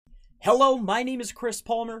Hello, my name is Chris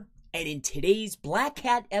Palmer, and in today's Black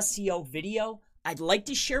Hat SEO video, I'd like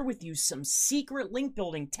to share with you some secret link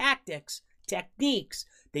building techniques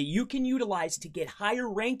that you can utilize to get higher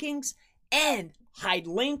rankings and hide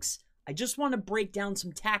links. I just want to break down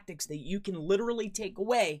some tactics that you can literally take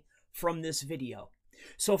away from this video.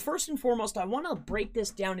 So first and foremost, I want to break this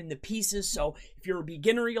down into pieces. So if you're a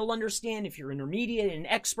beginner, you'll understand. If you're intermediate and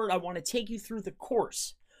expert, I want to take you through the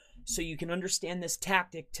course so you can understand this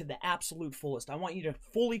tactic to the absolute fullest. I want you to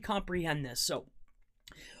fully comprehend this. So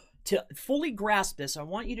to fully grasp this, I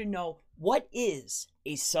want you to know, what is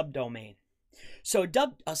a subdomain? So a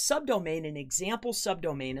subdomain, an example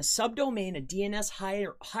subdomain, a DNS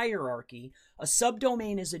hierarchy, a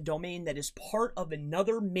subdomain is a domain that is part of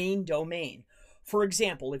another main domain. For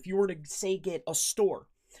example, if you were to say get a store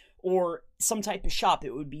or some type of shop,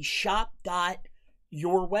 it would be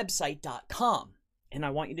shop.yourwebsite.com. And I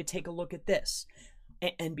want you to take a look at this.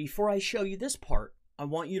 And before I show you this part, I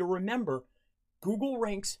want you to remember Google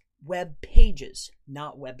ranks web pages,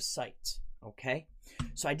 not websites. Okay?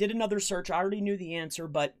 So I did another search. I already knew the answer,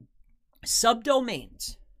 but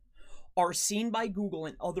subdomains are seen by Google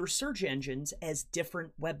and other search engines as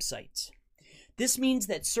different websites. This means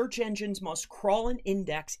that search engines must crawl and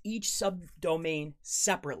index each subdomain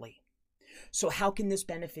separately. So how can this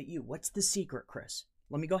benefit you? What's the secret, Chris?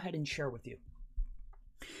 Let me go ahead and share with you.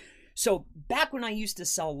 So back when I used to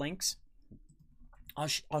sell links, I'll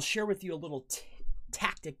share with you a little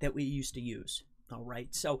tactic that we used to use. All right.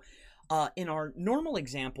 So in our normal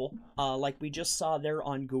example, like we just saw there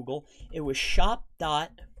on Google, it was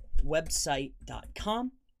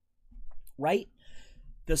shop.website.com, right?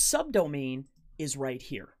 The subdomain is right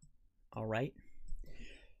here. All right.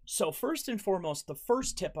 So first and foremost, the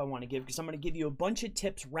first tip I want to give, because I'm going to give you a bunch of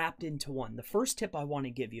tips wrapped into one. The first tip I want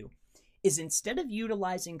to give you is, instead of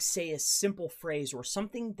utilizing, say, a simple phrase or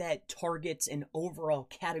something that targets an overall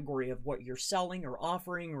category of what you're selling or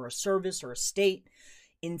offering or a service or a state,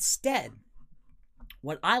 instead,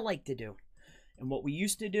 what I like to do and what we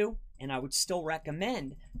used to do, and I would still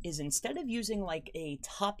recommend, is instead of using like a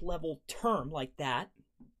top level term like that,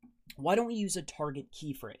 why don't we use a target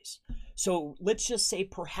key phrase? So let's just say,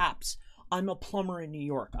 perhaps I'm a plumber in New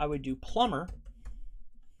York. I would do plumber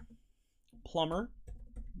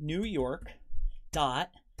New York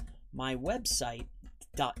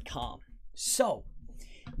 .mywebsite.com. So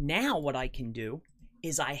now what I can do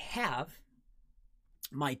is I have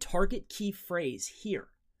my target key phrase here.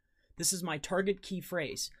 This is my target key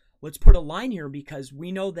phrase. Let's put a line here because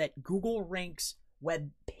we know that Google ranks web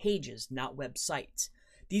pages, not websites.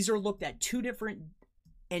 These are looked at two different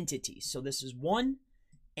entities. So this is 1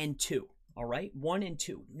 and 2. All right, 1 and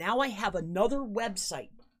 2. Now I have another website,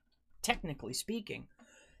 technically speaking,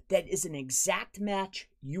 that is an exact match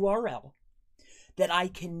URL that I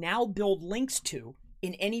can now build links to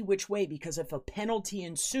in any which way, because if a penalty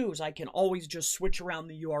ensues, I can always just switch around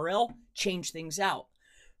the URL, change things out,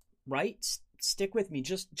 right? Stick with me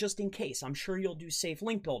just in case. I'm sure you'll do safe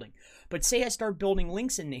link building. But say I start building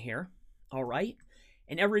links into here, all right,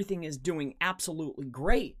 and everything is doing absolutely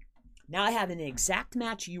great. Now I have an exact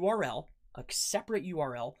match URL, a separate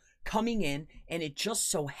URL coming in, and it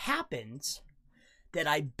just so happens that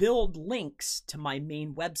I build links to my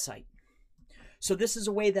main website. So this is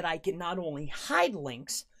a way that I can not only hide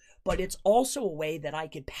links, but it's also a way that I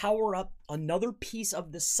could power up another piece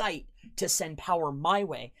of the site to send power my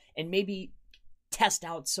way and maybe test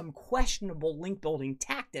out some questionable link building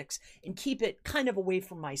tactics and keep it kind of away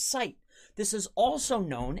from my site. This is also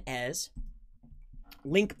known as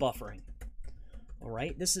link buffering. All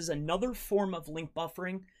right, this is another form of link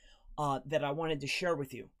buffering that I wanted to share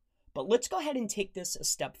with you. But let's go ahead and take this a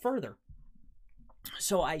step further.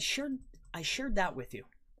 So I shared that with you,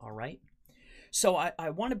 all right? So I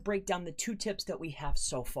want to break down the two tips that we have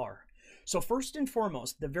so far. So first and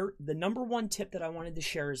foremost, the number one tip that I wanted to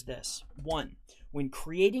share is this. 1, when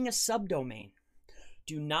creating a subdomain,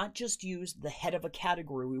 do not just use the head of a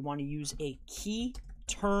category. We want to use a key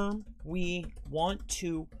term we want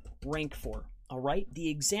to rank for, all right? The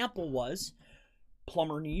example was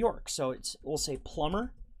plumber New York. So we'll say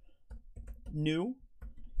plumber New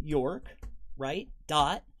York, right?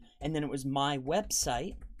 And then it was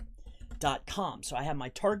mywebsite.com. So I have my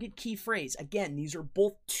target key phrase. Again, these are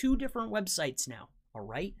both two different websites now, all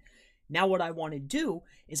right? Now what I want to do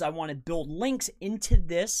is I want to build links into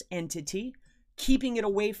this entity, keeping it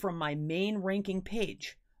away from my main ranking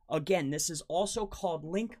page. Again, this is also called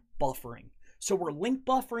link buffering. So we're link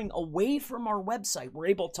buffering away from our website. We're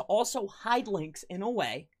able to also hide links in a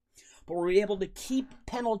way, but we're able to keep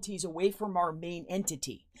penalties away from our main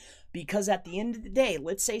entity. Because at the end of the day,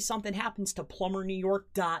 let's say something happens to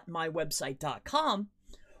plumbernewyork.mywebsite.com,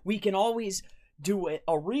 we can always do a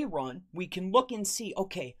rerun. We can look and see,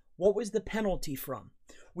 okay, what was the penalty from?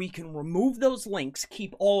 We can remove those links,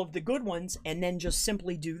 keep all of the good ones, and then just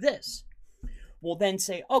simply do this. We'll then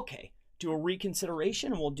say, okay, do a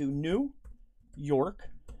reconsideration, and we'll do New York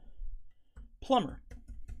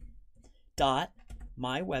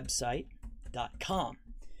plumber.mywebsite.com.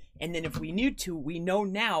 And then if we need to, we know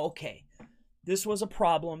now, okay, this was a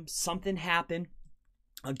problem, something happened.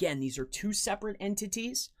 Again, these are two separate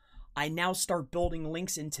entities. I now start building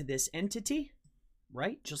links into this entity,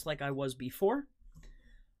 right? Just like I was before.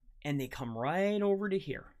 And they come right over to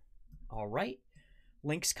here. All right.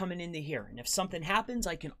 Links coming into here. And if something happens,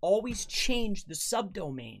 I can always change the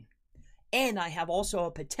subdomain. And I have also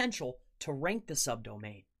a potential to rank the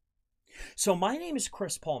subdomain. So my name is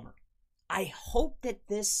Chris Palmer. I hope that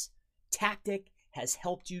this tactic has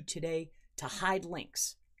helped you today to hide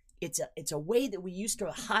links. It's a way that we used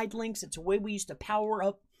to hide links. It's a way we used to power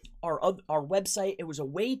up our website. It was a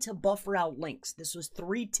way to buffer out links. This was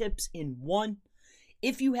 3 tips in one.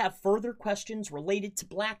 If you have further questions related to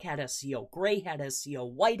Black Hat SEO, Gray Hat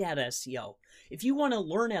SEO, White Hat SEO, if you want to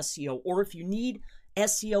learn SEO, or if you need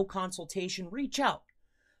SEO consultation, reach out.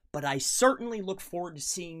 But I certainly look forward to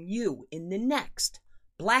seeing you in the next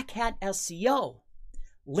Black Hat SEO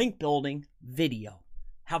link building video.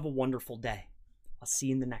 Have a wonderful day. I'll see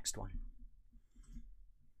you in the next one.